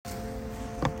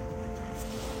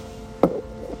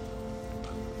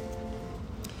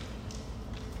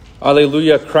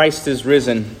Alleluia, Christ is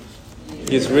risen.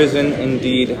 He is risen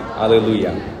indeed.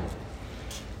 Alleluia.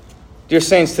 Dear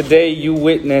saints, today you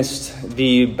witnessed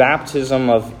the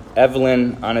baptism of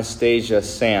Evelyn Anastasia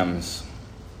Sams,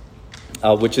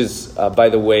 which is, by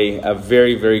the way, a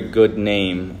very, very good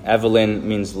name. Evelyn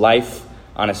means life.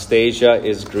 Anastasia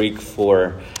is Greek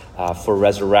for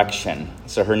resurrection.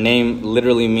 So her name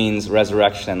literally means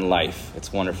resurrection and life.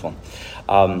 It's wonderful.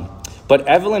 But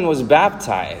Evelyn was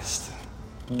baptized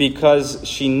because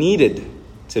she needed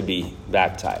to be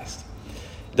baptized.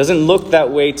 It doesn't look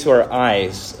that way to our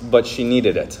eyes, but she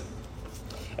needed it.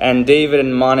 And David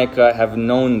and Monica have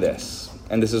known this,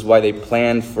 and this is why they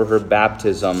planned for her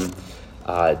baptism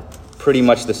pretty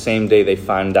much the same day they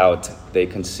found out they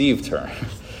conceived her.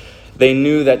 They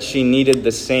knew that she needed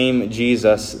the same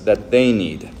Jesus that they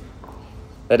need,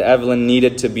 that Evelyn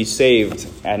needed to be saved,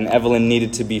 and Evelyn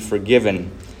needed to be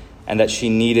forgiven, and that she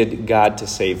needed God to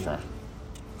save her.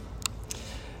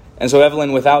 And so,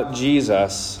 Evelyn, without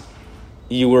Jesus,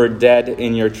 you were dead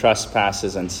in your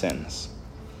trespasses and sins.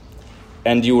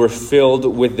 And you were filled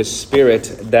with the Spirit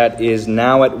that is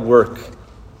now at work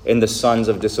in the sons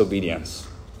of disobedience,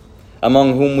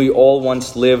 among whom we all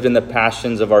once lived in the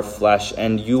passions of our flesh.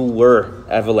 And you were,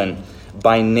 Evelyn,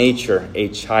 by nature a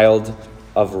child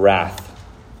of wrath,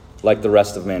 like the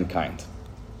rest of mankind.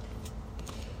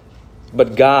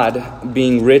 But God,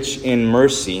 being rich in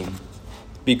mercy,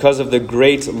 because of the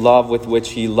great love with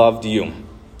which he loved you,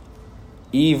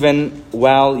 even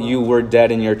while you were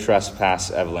dead in your trespass,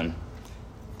 Evelyn,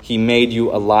 he made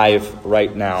you alive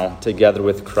right now together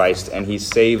with Christ, and he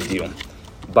saved you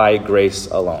by grace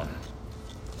alone.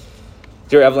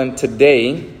 Dear Evelyn,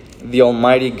 today, the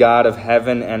Almighty God of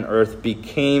heaven and earth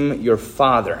became your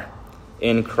Father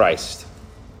in Christ.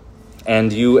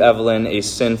 And you, Evelyn, a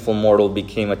sinful mortal,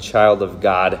 became a child of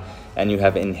God, and you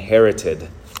have inherited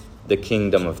the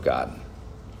kingdom of God.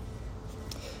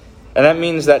 And that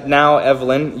means that now,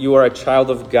 Evelyn, you are a child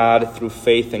of God through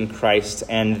faith in Christ,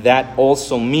 and that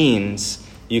also means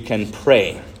you can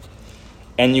pray.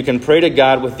 And you can pray to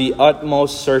God with the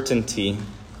utmost certainty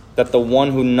that the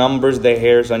one who numbers the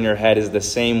hairs on your head is the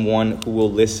same one who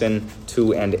will listen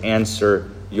to and answer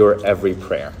your every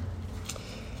prayer.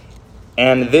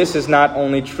 And this is not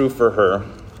only true for her,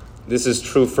 this is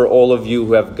true for all of you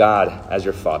who have God as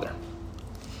your Father.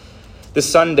 This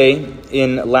Sunday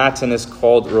in Latin is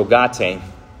called rogate,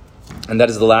 and that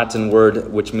is the Latin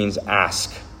word which means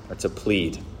ask or to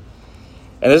plead.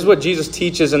 And this is what Jesus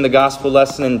teaches in the gospel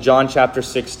lesson in John chapter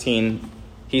 16.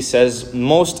 He says,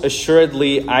 "Most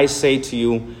assuredly I say to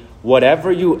you, whatever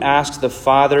you ask the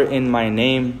Father in my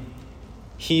name,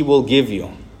 he will give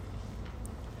you."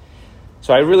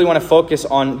 So I really want to focus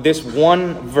on this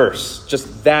one verse,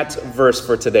 just that verse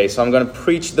for today. So I'm going to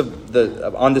preach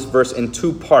on this verse in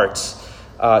two parts.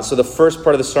 So the first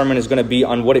part of the sermon is going to be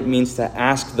on what it means to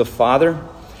ask the Father.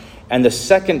 And the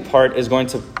second part is going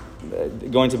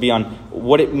to be on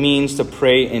what it means to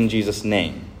pray in Jesus'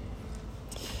 name.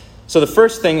 So the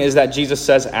first thing is that Jesus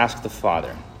says, ask the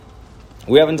Father.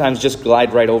 We oftentimes just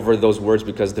glide right over those words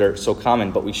because they're so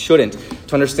common, but we shouldn't.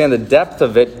 To understand the depth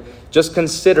of it, just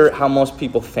consider how most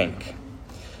people think.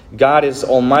 God is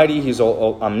almighty, he's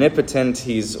omnipotent,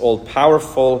 he's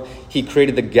all-powerful. He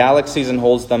created the galaxies and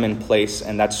holds them in place,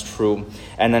 and that's true.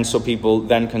 And then so people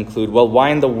then conclude, well, why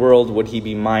in the world would he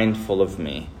be mindful of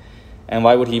me? And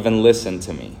why would he even listen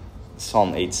to me?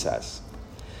 Psalm 8 says.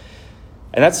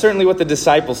 And that's certainly what the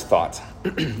disciples thought.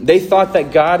 They thought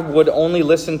that God would only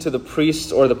listen to the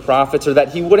priests or the prophets, or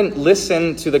that he wouldn't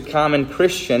listen to the common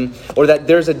Christian, or that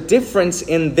there's a difference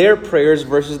in their prayers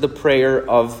versus the prayer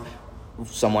of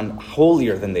someone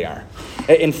holier than they are.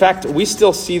 In fact, we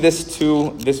still see this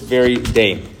to this very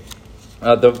day.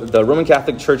 The Roman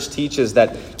Catholic Church teaches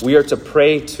that we are to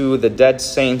pray to the dead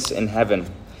saints in heaven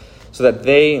so that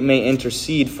they may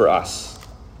intercede for us.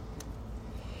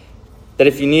 That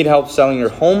if you need help selling your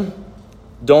home,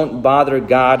 don't bother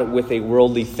God with a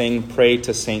worldly thing. Pray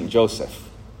to Saint Joseph.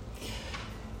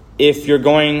 If you're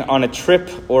going on a trip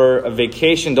or a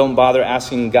vacation, don't bother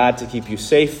asking God to keep you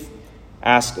safe.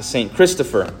 Ask Saint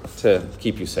Christopher to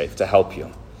keep you safe, to help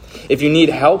you. If you need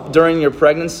help during your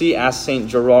pregnancy, ask Saint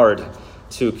Gerard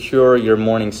to cure your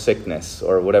morning sickness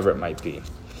or whatever it might be.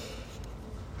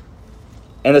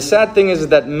 And the sad thing is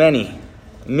that many,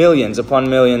 millions upon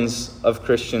millions of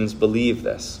Christians believe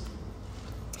this.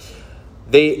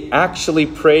 They actually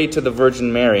pray to the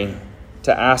Virgin Mary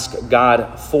to ask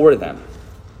God for them,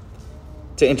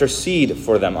 to intercede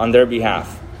for them on their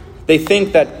behalf. They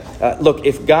think that, look,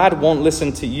 if God won't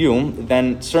listen to you,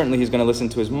 then certainly he's going to listen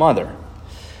to his mother.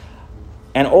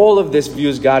 And all of this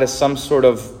views God as some sort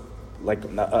of like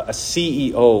a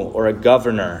CEO or a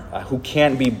governor who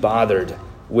can't be bothered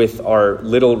with our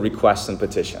little requests and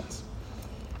petitions.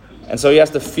 And so he has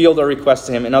to field our requests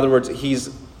to him. In other words, he's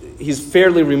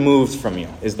fairly removed from you,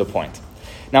 is the point.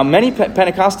 Now, many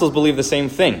Pentecostals believe the same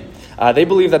thing. They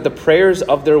believe that the prayers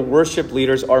of their worship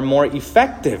leaders are more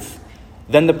effective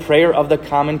than the prayer of the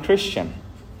common Christian.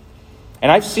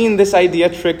 And I've seen this idea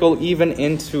trickle even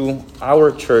into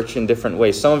our church in different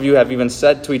ways. Some of you have even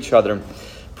said to each other,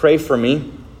 "Pray for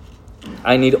me.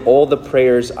 I need all the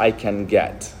prayers I can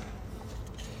get."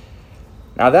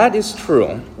 Now that is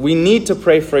true. We need to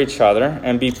pray for each other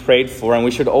and be prayed for, and we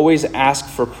should always ask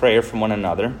for prayer from one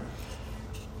another.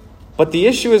 But the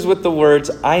issue is with the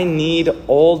words, "I need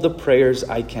all the prayers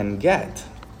I can get."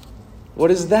 What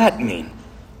does that mean?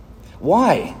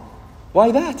 Why? Why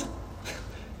that?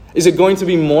 Is it going to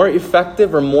be more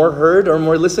effective or more heard or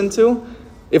more listened to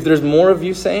if there's more of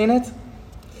you saying it?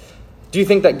 Do you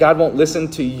think that God won't listen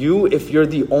to you if you're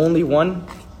the only one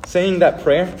saying that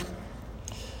prayer?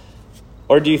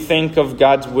 Or do you think of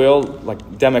God's will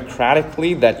like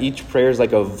democratically, that each prayer is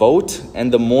like a vote,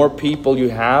 and the more people you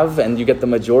have and you get the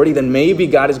majority, then maybe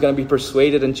God is going to be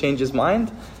persuaded and change his mind?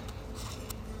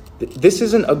 This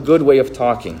isn't a good way of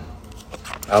talking.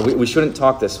 We shouldn't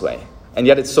talk this way. And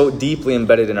yet it's so deeply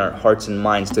embedded in our hearts and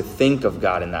minds to think of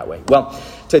God in that way. Well,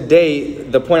 today,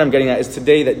 the point I'm getting at is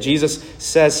today that Jesus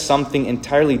says something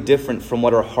entirely different from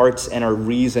what our hearts and our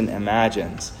reason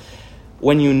imagines.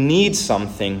 When you need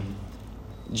something,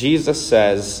 Jesus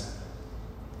says,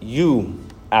 you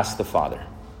ask the Father.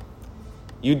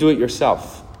 You do it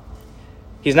yourself.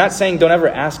 He's not saying don't ever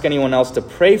ask anyone else to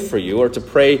pray for you or to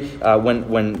pray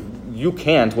when you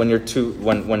can't,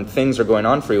 when things are going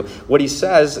on for you. What he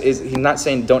says is, he's not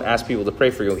saying don't ask people to pray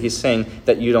for you. He's saying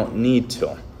that you don't need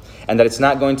to. And that it's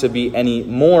not going to be any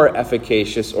more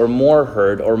efficacious or more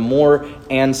heard or more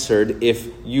answered if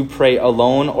you pray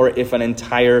alone or if an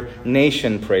entire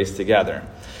nation prays together.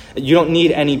 You don't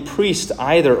need any priest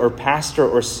either, or pastor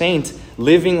or saint,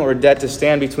 living or dead, to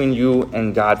stand between you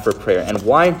and God for prayer. And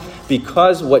why?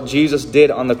 Because what Jesus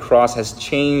did on the cross has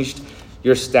changed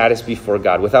your status before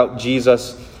God. Without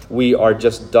Jesus, we are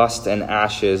just dust and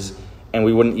ashes, and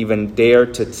we wouldn't even dare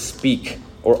to speak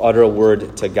or utter a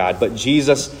word to God. But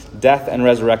Jesus' death and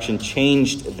resurrection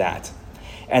changed that.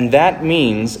 And that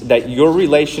means that your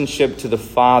relationship to the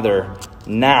Father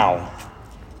now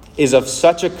is of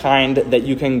such a kind that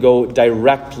you can go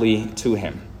directly to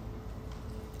him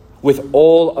with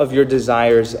all of your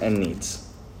desires and needs.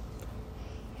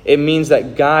 It means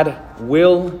that God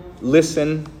will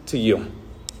listen to you,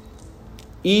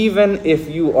 even if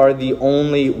you are the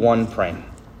only one praying.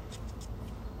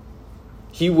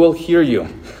 He will hear you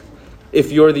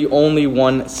if you're the only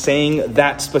one saying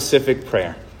that specific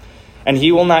prayer. And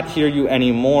he will not hear you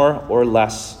any more or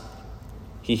less.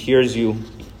 He hears you,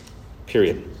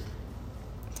 period.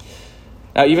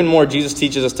 Now, even more, Jesus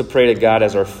teaches us to pray to God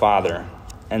as our Father,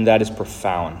 and that is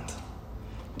profound.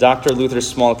 Dr. Luther's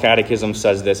Small Catechism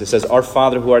says this. It says, "Our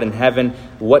Father who art in heaven,"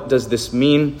 what does this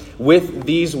mean? With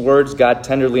these words, God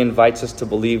tenderly invites us to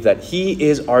believe that he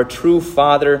is our true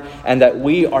Father and that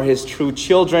we are his true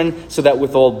children, so that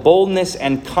with all boldness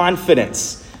and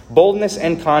confidence,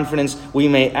 we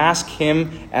may ask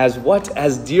him as what?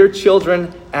 As dear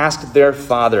children ask their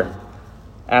Father.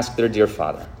 Ask their dear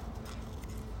Father.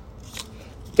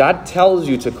 God tells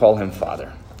you to call him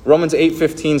Father. Romans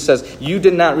 8:15 says, "You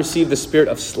did not receive the spirit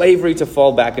of slavery to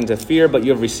fall back into fear, but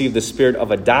you have received the spirit of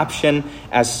adoption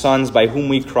as sons, by whom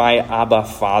we cry, Abba,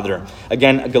 Father."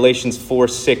 Again, Galatians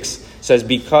 4:6 says,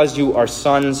 "Because you are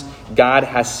sons, God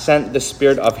has sent the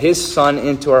spirit of his Son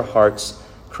into our hearts,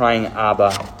 crying,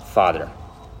 Abba, Father."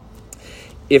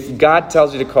 If God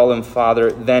tells you to call him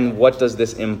Father, then what does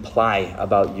this imply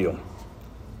about you?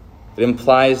 It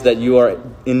implies that you are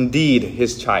indeed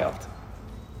his child,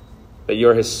 that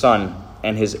you're his son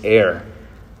and his heir,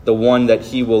 the one that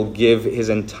he will give his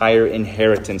entire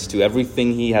inheritance to.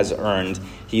 Everything he has earned,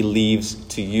 he leaves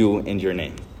to you in your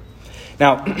name.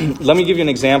 Now, let me give you an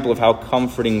example of how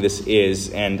comforting this is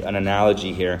and an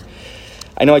analogy here.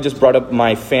 I know I just brought up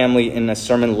my family in a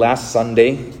sermon last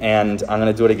Sunday, and I'm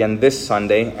going to do it again this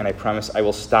Sunday, and I promise I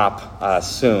will stop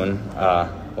soon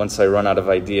once I run out of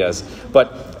ideas.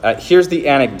 But here's the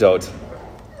anecdote.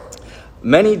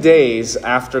 Many days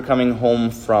after coming home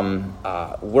from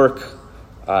work,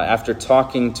 after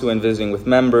talking to and visiting with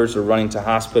members or running to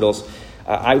hospitals,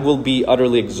 I will be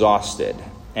utterly exhausted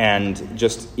and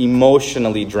just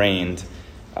emotionally drained.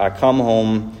 Come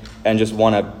home and just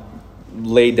want to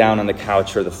lay down on the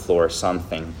couch or the floor or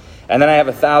something. And then I have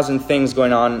 1,000 things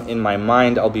going on in my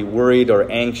mind. I'll be worried or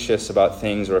anxious about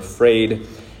things or afraid.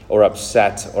 or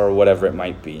upset or whatever it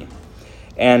might be.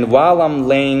 And while I'm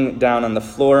laying down on the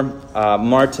floor,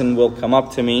 Martin will come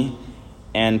up to me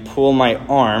and pull my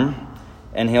arm,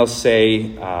 and he'll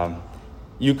say,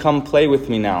 "You come play with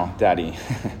me now, Daddy,"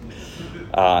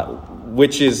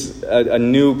 which is a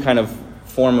new kind of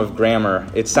form of grammar.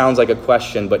 It sounds like a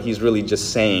question, but he's really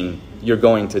just saying, "You're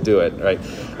going to do it," right?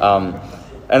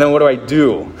 And then what do I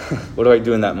do? What do I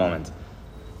do in that moment?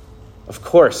 Of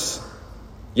course,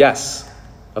 yes,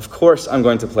 of course I'm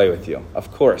going to play with you.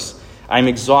 Of course. I'm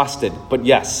exhausted, but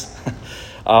yes.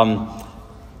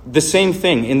 The same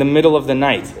thing in the middle of the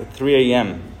night at 3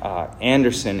 a.m.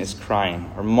 Anderson is crying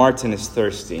or Martin is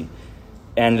thirsty.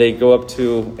 And they go up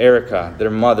to Erica, their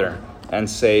mother, and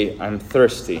say, "I'm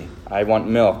thirsty. I want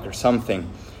milk," or something.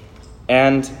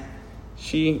 And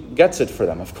she gets it for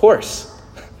them, of course.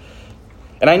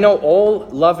 And I know all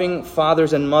loving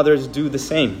fathers and mothers do the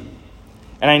same.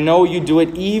 And I know you do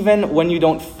it even when you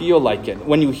don't feel like it.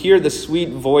 When you hear the sweet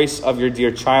voice of your dear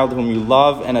child whom you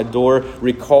love and adore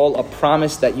recall a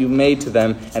promise that you made to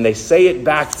them, and they say it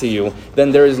back to you,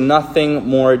 then there is nothing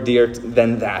more dear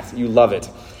than that. You love it.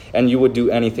 And you would do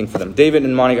anything for them. David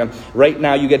and Monica, right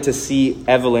now you get to see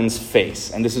Evelyn's face.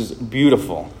 And this is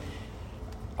beautiful.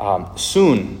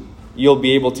 Soon you'll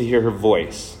be able to hear her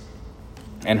voice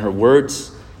and her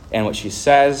words and what she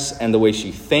says, and the way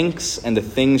she thinks, and the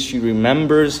things she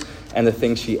remembers, and the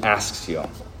things she asks you.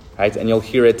 Right? And you'll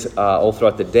hear it all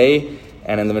throughout the day,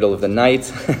 and in the middle of the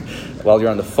night, while you're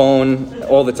on the phone,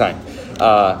 all the time.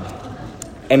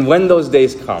 And when those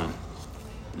days come,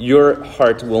 your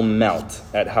heart will melt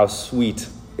at how sweet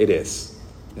it is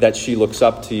that she looks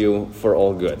up to you for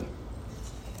all good.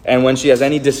 And when she has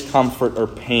any discomfort or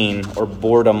pain or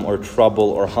boredom or trouble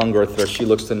or hunger or thirst, she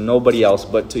looks to nobody else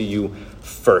but to you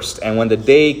first. And when the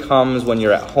day comes when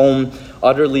you're at home,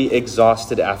 utterly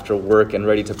exhausted after work and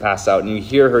ready to pass out, and you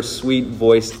hear her sweet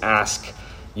voice ask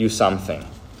you something,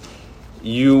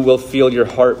 you will feel your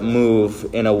heart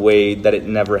move in a way that it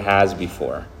never has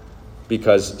before,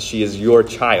 because she is your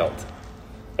child,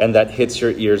 and that hits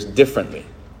your ears differently.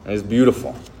 And it's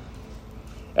beautiful.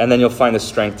 And then you'll find the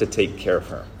strength to take care of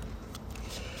her.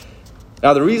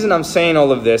 Now, the reason I'm saying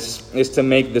all of this is to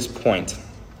make this point.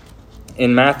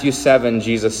 In Matthew 7,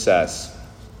 Jesus says,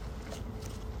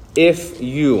 If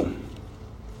you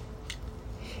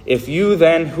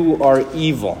then who are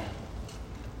evil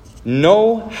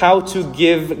know how to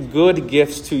give good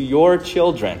gifts to your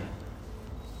children,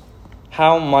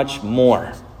 how much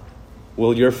more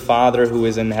will your Father who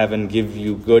is in heaven give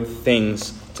you good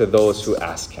things to those who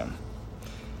ask him?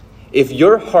 If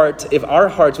our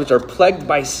hearts, which are plagued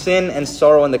by sin and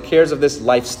sorrow and the cares of this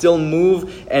life, still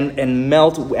move and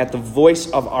melt at the voice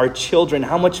of our children,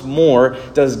 how much more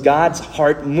does God's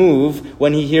heart move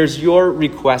when he hears your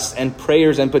requests and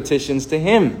prayers and petitions to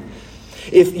him?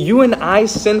 If you and I,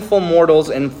 sinful mortals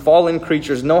and fallen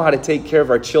creatures, know how to take care of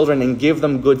our children and give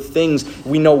them good things,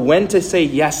 we know when to say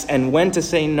yes and when to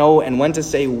say no and when to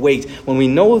say wait. When we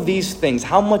know these things,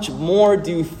 how much more do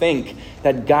you think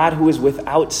that God, who is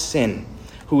without sin,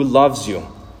 who loves you,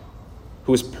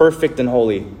 who is perfect and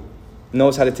holy,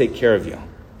 knows how to take care of you?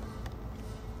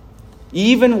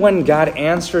 Even when God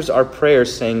answers our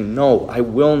prayers saying, "No, I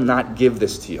will not give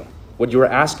this to you. What you are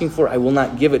asking for, I will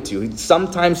not give it to you."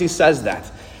 Sometimes he says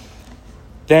that.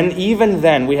 Even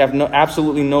then, we have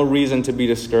absolutely no reason to be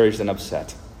discouraged and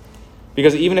upset.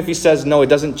 Because even if he says no, it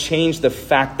doesn't change the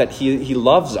fact that he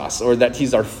loves us, or that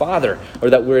he's our Father,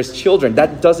 or that we're his children.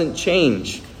 That doesn't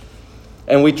change.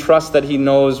 And we trust that he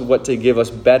knows what to give us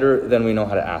better than we know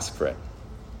how to ask for it.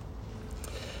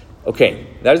 Okay,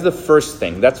 that is the first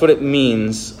thing. That's what it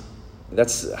means.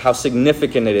 That's how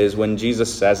significant it is when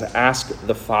Jesus says, "Ask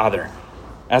the Father."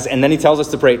 And then he tells us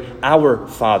to pray, "Our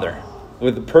Father,"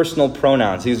 with personal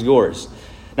pronouns. He's yours.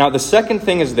 Now, the second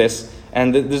thing is this,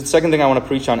 and this is the second thing I want to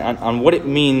preach on what it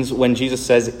means when Jesus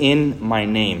says, "In my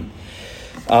name."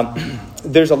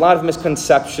 There's a lot of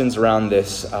misconceptions around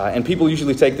this, and people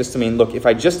usually take this to mean, look, if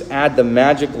I just add the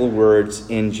magical words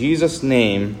 "in Jesus'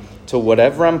 name" to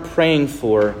whatever I'm praying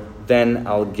for, then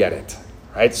I'll get it.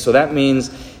 Right? So that means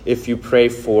if you pray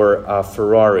for a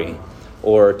Ferrari,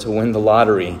 or to win the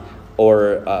lottery,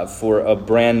 or for a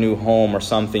brand new home or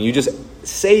something, you just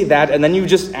say that, and then you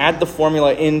just add the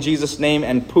formula "in Jesus' name,"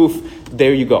 and poof,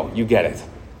 there you go. You get it.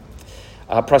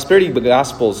 Prosperity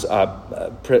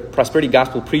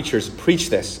gospel preachers preach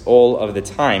this all of the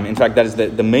time. In fact, that is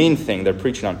the main thing they're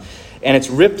preaching on. And it's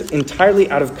ripped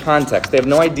entirely out of context. They have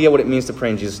no idea what it means to pray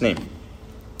in Jesus' name.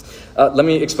 Let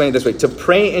me explain it this way. To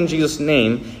pray in Jesus'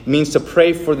 name means to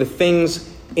pray for the things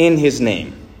in his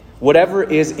name. Whatever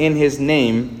is in his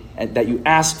name that you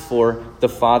ask for, the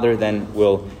Father then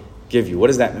will give you. What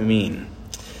does that mean?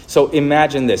 So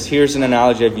imagine this. Here's an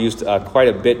analogy I've used quite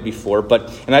a bit before,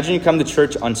 but imagine you come to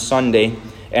church on Sunday,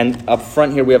 and up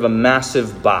front here we have a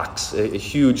massive box, a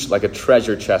huge, like a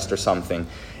treasure chest or something.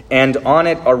 And on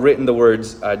it are written the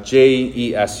words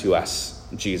Jesus,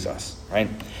 Jesus, right?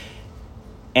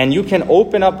 And you can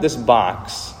open up this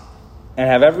box and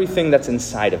have everything that's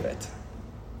inside of it.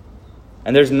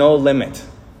 And there's no limit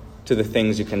to the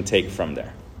things you can take from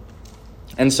there.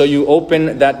 And so you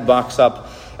open that box up,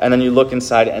 and then you look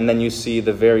inside, and then you see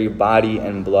the very body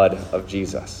and blood of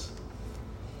Jesus.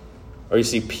 Or you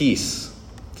see peace,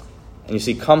 and you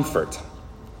see comfort,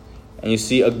 and you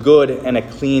see a good and a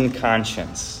clean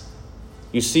conscience.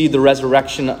 You see the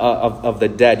resurrection of the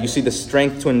dead. You see the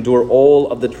strength to endure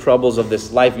all of the troubles of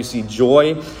this life. You see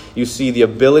joy. You see the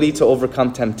ability to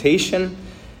overcome temptation.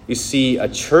 You see a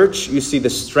church. You see the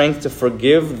strength to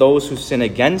forgive those who sin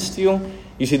against you.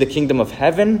 You see the kingdom of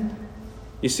heaven.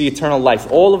 You see eternal life.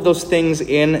 All of those things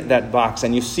in that box.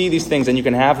 And you see these things and you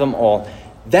can have them all.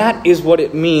 That is what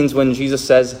it means when Jesus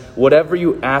says, whatever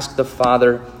you ask the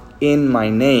Father in my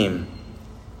name,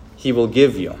 he will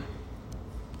give you.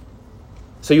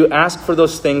 So you ask for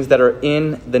those things that are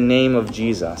in the name of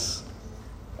Jesus.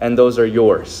 And those are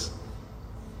yours.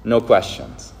 No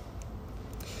questions.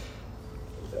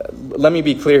 Let me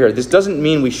be clear here. This doesn't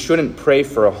mean we shouldn't pray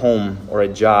for a home or a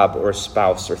job or a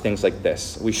spouse or things like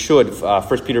this. We should.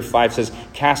 1 Peter 5 says,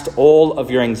 cast all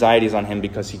of your anxieties on him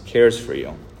because he cares for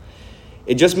you.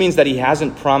 It just means that he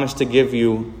hasn't promised to give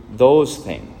you those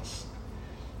things.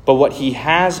 But what he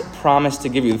has promised to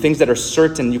give you, the things that are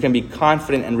certain, you can be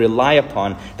confident and rely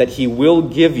upon that he will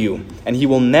give you and he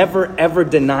will never ever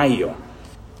deny you,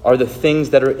 are the things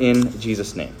that are in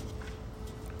Jesus' name.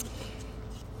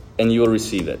 And you will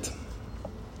receive it.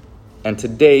 And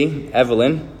today,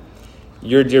 Evelyn,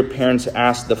 your dear parents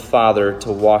asked the Father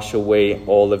to wash away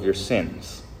all of your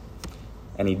sins.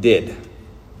 And he did.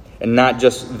 And not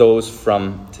just those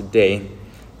from today,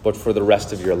 but for the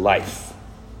rest of your life.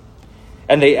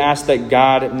 And they asked that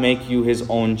God make you his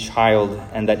own child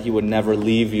and that he would never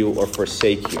leave you or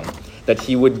forsake you. That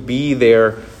he would be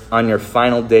there on your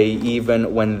final day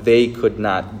even when they could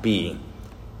not be.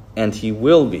 And he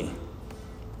will be.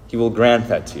 He will grant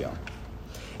that to you.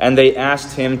 And they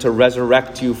asked him to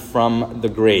resurrect you from the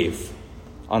grave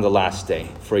on the last day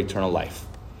for eternal life.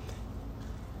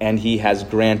 And he has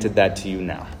granted that to you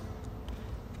now.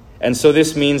 And so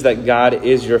this means that God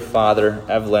is your Father,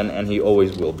 Evelyn, and he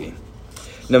always will be.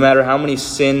 No matter how many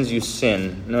sins you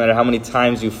sin, no matter how many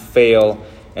times you fail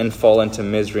and fall into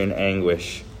misery and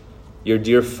anguish, your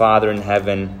dear Father in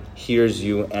heaven hears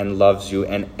you and loves you.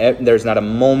 And there's not a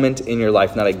moment in your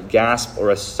life, not a gasp or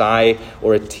a sigh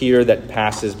or a tear that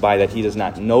passes by that he does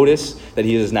not notice, that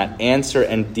he does not answer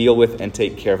and deal with and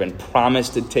take care of and promise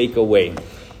to take away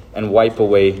and wipe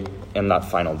away in that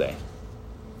final day.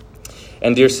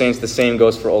 And dear saints, the same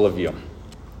goes for all of you.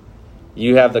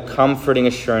 You have the comforting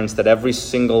assurance that every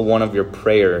single one of your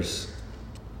prayers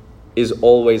is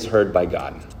always heard by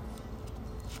God.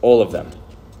 All of them.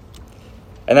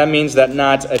 And that means that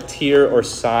not a tear or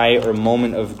sigh or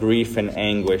moment of grief and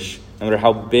anguish, no matter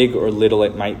how big or little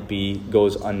it might be,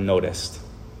 goes unnoticed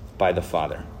by the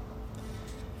Father.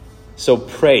 So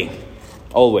pray,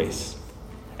 always.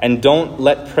 And don't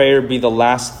let prayer be the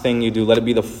last thing you do. Let it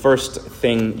be the first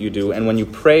thing you do. And when you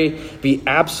pray, be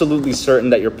absolutely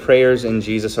certain that your prayers in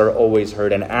Jesus are always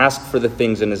heard. And ask for the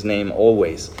things in his name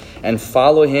always. And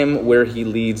follow him where he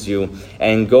leads you.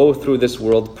 And go through this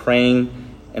world praying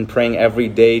every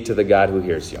day to the God who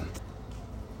hears you.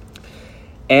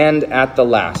 And at the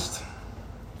last,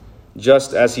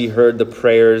 just as he heard the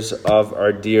prayers of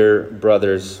our dear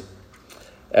brothers,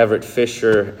 Everett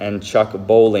Fisher and Chuck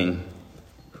Bowling,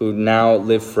 who now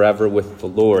live forever with the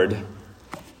Lord,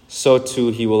 so too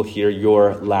he will hear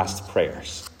your last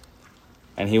prayers.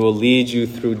 And he will lead you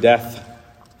through death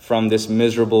from this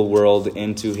miserable world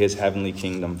into his heavenly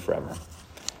kingdom forever.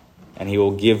 And he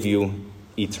will give you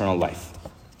eternal life.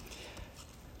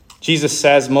 Jesus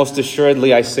says, most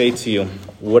assuredly I say to you,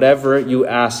 whatever you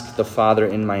ask the Father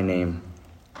in my name,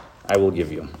 I will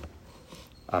give you.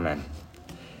 Amen.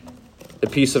 The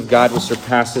peace of God which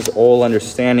surpasses all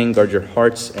understanding, guard your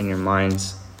hearts and your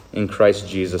minds in Christ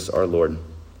Jesus our Lord.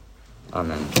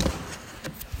 Amen.